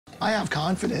I have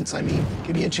confidence. I mean,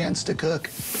 give me a chance to cook.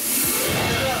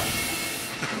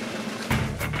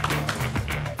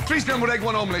 3 scrambled egg,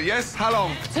 1 omelette, yes? How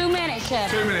long? 2 minutes,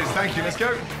 Chef. 2 minutes, thank you. Let's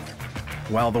go.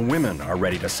 While the women are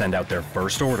ready to send out their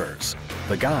first orders,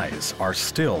 the guys are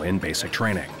still in basic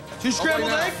training. 2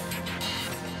 scrambled egg,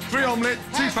 3 omelette,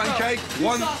 2 pancake,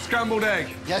 1 scrambled egg.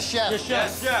 Yes, Chef. Yes, Chef.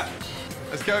 Yes, yeah.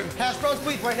 Let's go. Hash browns,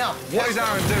 please, right now. What is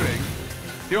Aaron doing?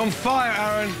 You're on fire,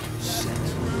 Aaron.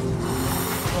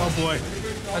 Oh, boy.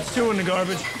 That's 2 in the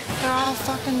garbage. They're all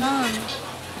fucking done.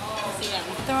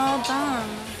 They're all done.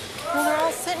 Well, they're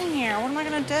all sitting here. What am I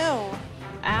gonna do?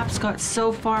 Apps got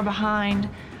so far behind.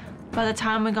 By the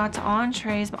time we got to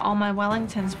entrees, all my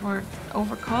Wellingtons were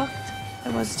overcooked.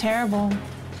 It was terrible.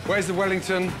 Where's the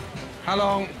Wellington? How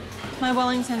long? My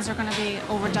Wellingtons are gonna be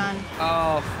overdone.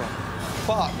 Oh,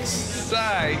 for fuck's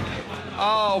sake.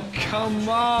 Oh, come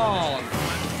on.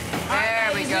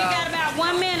 There we go. We got about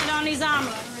 1 minute on these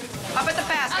omelets. Up at the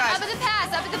pass, guys. Up at the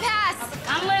pass, up at the pass.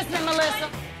 I'm listening, Melissa.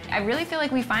 I really feel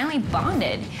like we finally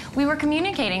bonded. We were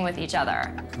communicating with each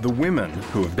other. The women,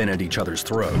 who have been at each other's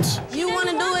throats, You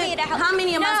wanna do it? How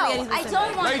many of us are getting this? I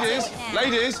don't want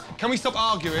Ladies, can we stop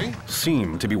arguing?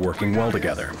 seem to be working well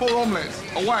together. 4 omelettes,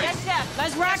 away. Yes, Chef.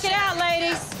 Let's rock it out,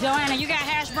 ladies. Joanna, you got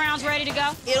hash browns ready to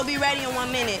go? It'll be ready in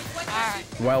 1 minute. All right.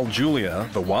 While Julia,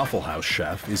 the Waffle House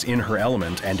chef, is in her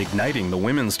element and igniting the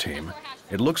women's team,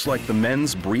 it looks like the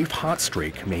men's brief hot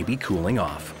streak may be cooling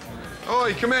off.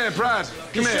 Oi, come here, Brad.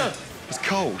 Come Yes, here. Chef. It's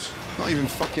cold. Not even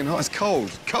fucking hot. It's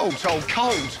cold. Cold, cold,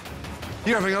 cold.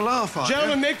 You're having a laugh, aren't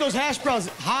Gentlemen, you? make those hash browns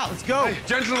hot. Let's go. Hey,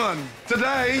 gentlemen,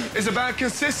 today is about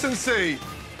consistency.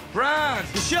 Brad,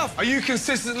 Yes, Chef. are you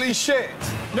consistently shit?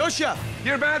 No, Chef.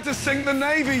 You're about to sink the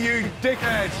Navy, you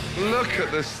dickhead. Look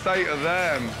at the state of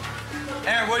them.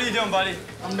 Aaron, what are you doing, buddy?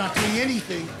 I'm not doing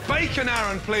anything. Bacon,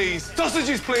 Aaron, please.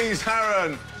 Sausages, please,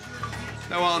 Aaron.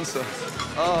 No answer.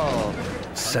 Oh.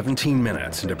 17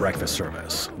 minutes into breakfast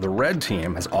service, the red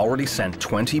team has already sent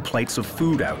 20 plates of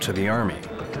food out to the Army.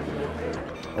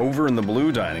 Over in the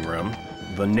blue dining room,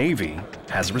 the Navy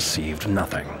has received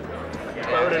nothing. If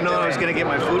I would have known I was going to get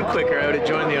my food quicker, I would have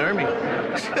joined the Army.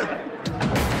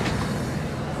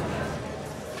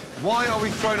 Why are we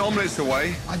throwing omelettes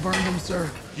away? I burned them, sir.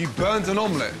 You burnt an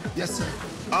omelette? Yes, sir.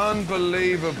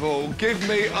 Unbelievable. Give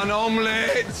me an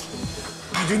omelette.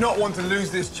 You do not want to lose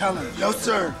this challenge. No,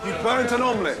 sir. You burnt an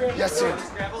omelette? Yes, sir.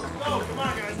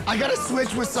 I got to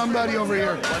switch with somebody over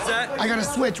here. What's that? I got to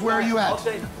switch. Where are you at?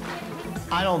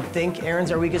 I don't think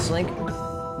Aaron's our weakest link.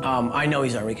 I know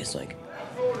he's our weakest link.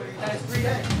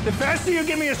 The faster you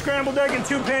give me a scrambled egg and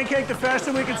 2 pancake, the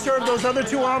faster we can serve those other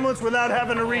 2 omelets without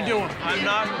having to redo them. I'm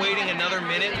not waiting another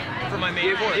minute for my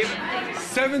main course.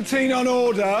 17 on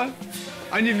order,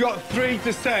 and you've got 3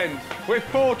 to send. We're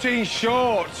 14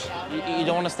 short. You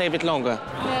don't want to stay a bit longer?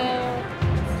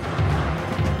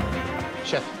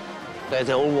 Chef,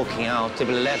 they're all walking out.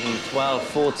 Table 11, 12,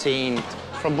 14.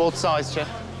 From both sides, Chef.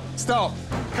 Stop.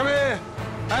 Come here.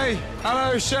 Hey,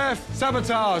 hello, chef.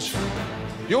 Sabotage.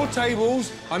 Your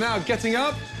tables are now getting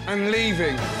up and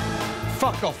leaving.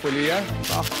 Fuck off, will you, yeah?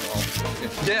 Fuck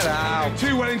off. Get out.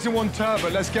 2 Wellington, 1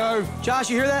 turbot. Let's go. Josh,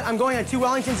 you hear that? I'm going at 2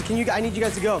 Wellingtons. I need you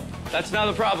guys to go. That's not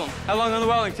a problem. How long on the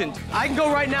Wellington? I can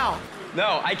go right now.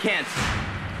 No, I can't.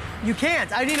 You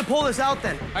can't. I need to pull this out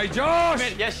then. Hey,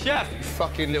 Josh. Yes, Chef. You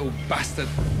fucking little bastard.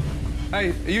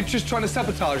 Hey, are you just trying to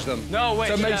sabotage them? No way,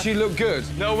 So it makes Chef. you look good?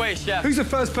 No way, Chef. Who's the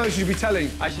first person you should be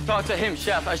telling? I should talk to him,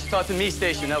 Chef. I should talk to me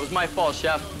station. That was my fault,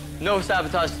 Chef. No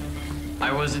sabotage.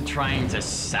 I wasn't trying to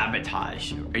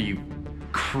sabotage you. Are you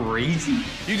crazy?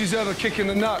 You deserve a kick in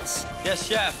the nuts. Yes,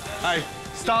 Chef. Hey,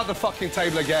 start the fucking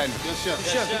table again. Yes,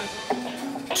 Chef. Yes, Chef.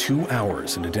 2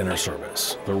 hours into dinner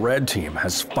service, the red team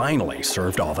has finally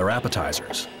served all their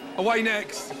appetizers. Away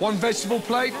next. 1 vegetable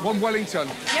plate, 1 Wellington.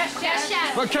 Yes,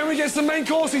 Chef. But can we get some main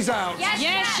courses out?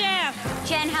 Yes, Chef.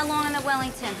 Jen, how long on the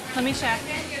Wellington? Let me check.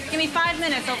 Give me 5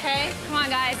 minutes, okay? Come on,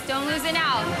 guys. Don't lose it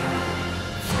out.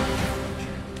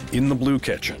 In the blue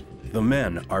kitchen, the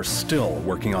men are still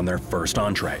working on their first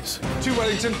entrees. 2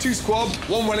 Wellington, 2 squab,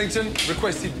 1 Wellington,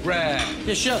 requested rare.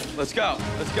 Yes, Chef. Let's go.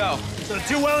 Let's go. So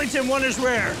 2 Wellington, 1 is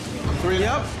rare. 3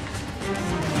 Yep.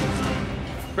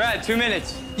 Brad, 2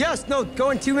 minutes. Yes, no, go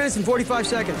in 2 minutes and 45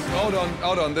 seconds.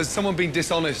 Hold on. There's someone being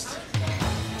dishonest.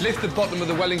 Lift the bottom of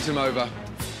the Wellington over.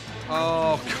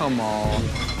 Oh, come on.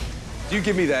 You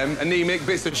give me them, anemic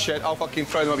bits of shit, I'll fucking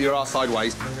throw them up your ass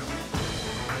sideways.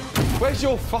 Where's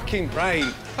your fucking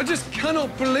brain? I just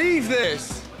cannot believe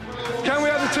this. Can we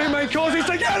have the 2 main courses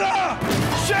together?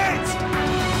 Shit!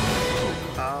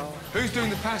 Who's doing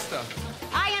the pasta?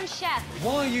 I am chef.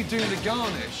 Why are you doing the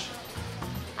garnish?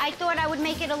 I thought I would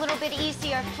make it a little bit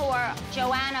easier for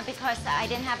Joanna because I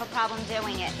didn't have a problem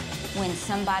doing it. When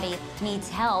somebody needs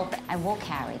help, I will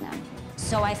carry them.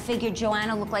 So I figured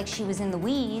Joanna looked like she was in the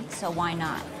weeds, so why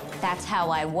not? That's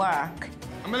how I work.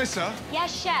 Melissa?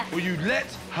 Yes, Chef. Will you let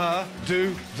her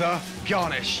do the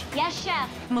garnish? Yes,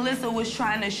 Chef. Melissa was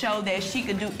trying to show that she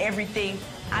could do everything.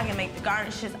 I can make the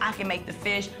garnishes, I can make the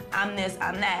fish, I'm this,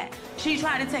 I'm that. She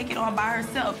tried to take it on by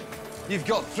herself. You've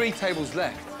got 3 tables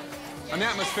left, and the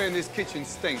atmosphere in this kitchen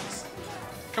stinks.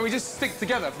 Can we just stick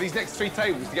together for these next 3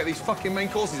 tables to get these fucking main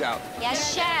courses out?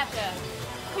 Yes, Chef.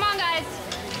 Come on, guys.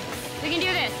 We can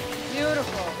do this.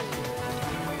 Beautiful.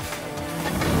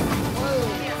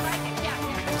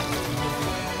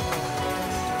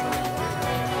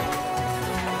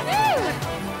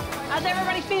 How's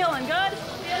everybody feeling? Good?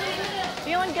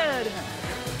 Feeling good.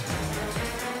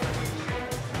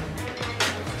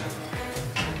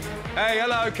 Hey,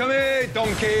 hello, come here,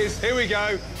 donkeys. Here we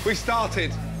go. We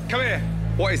started. Come here.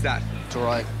 What is that? It's all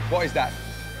right. What is that?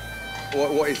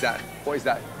 What is that? What is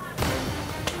that?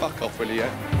 Fuck off, will you?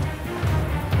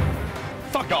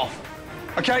 Fuck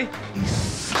off, okay? He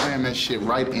slammed that shit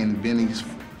right in Vinny's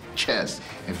chest,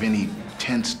 and Vinny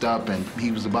tensed up, and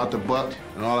he was about to buck,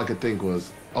 and all I could think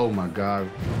was, oh my God,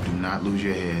 do not lose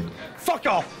your head. Fuck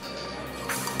off!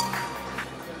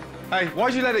 Hey,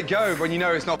 why'd you let it go when you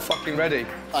know it's not fucking ready?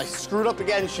 I screwed up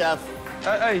again, Chef.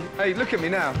 Hey, look at me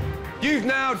now. You've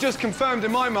now just confirmed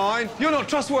in my mind you're not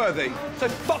trustworthy, so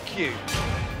fuck you.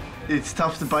 It's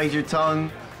tough to bite your tongue.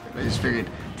 I just figured,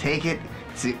 take it.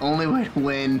 It's the only way to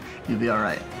win. You'll be all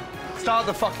right. Start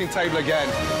the fucking table again.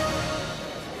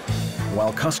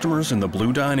 While customers in the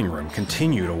blue dining room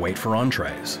continue to wait for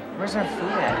entrees, Where's our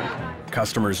food at?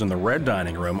 customers in the red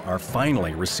dining room are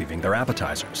finally receiving their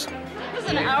appetizers. It was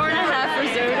an hour and a half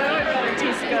risotto. It better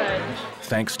taste good.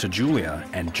 Thanks to Julia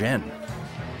and Jen.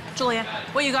 Julia,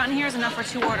 what you got in here is enough for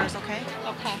 2 orders, okay?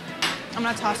 Okay. I'm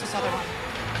gonna toss this other one.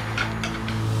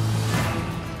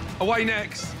 Away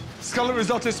next. Scallop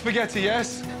risotto spaghetti,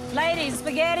 yes? Ladies,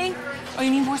 spaghetti. Oh,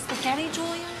 you need more spaghetti,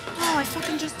 Julia? Oh, I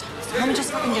fucking just tossed it. Let me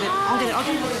just fucking get it. I'll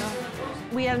get it.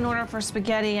 We had an order for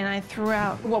spaghetti, and I threw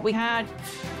out what we had.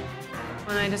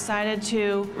 And I decided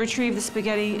to retrieve the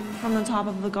spaghetti from the top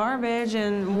of the garbage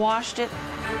and washed it.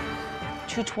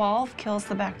 212 kills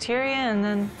the bacteria, and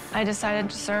then I decided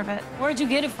to serve it. Where'd you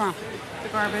get it from? The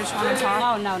garbage on the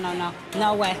top. No.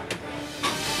 No way.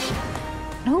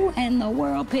 Who in the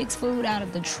world picks food out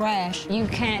of the trash? You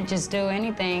can't just do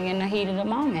anything in the heat of the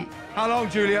moment. How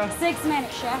long, Julia? 6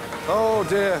 minutes, Chef. Oh,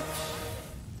 dear.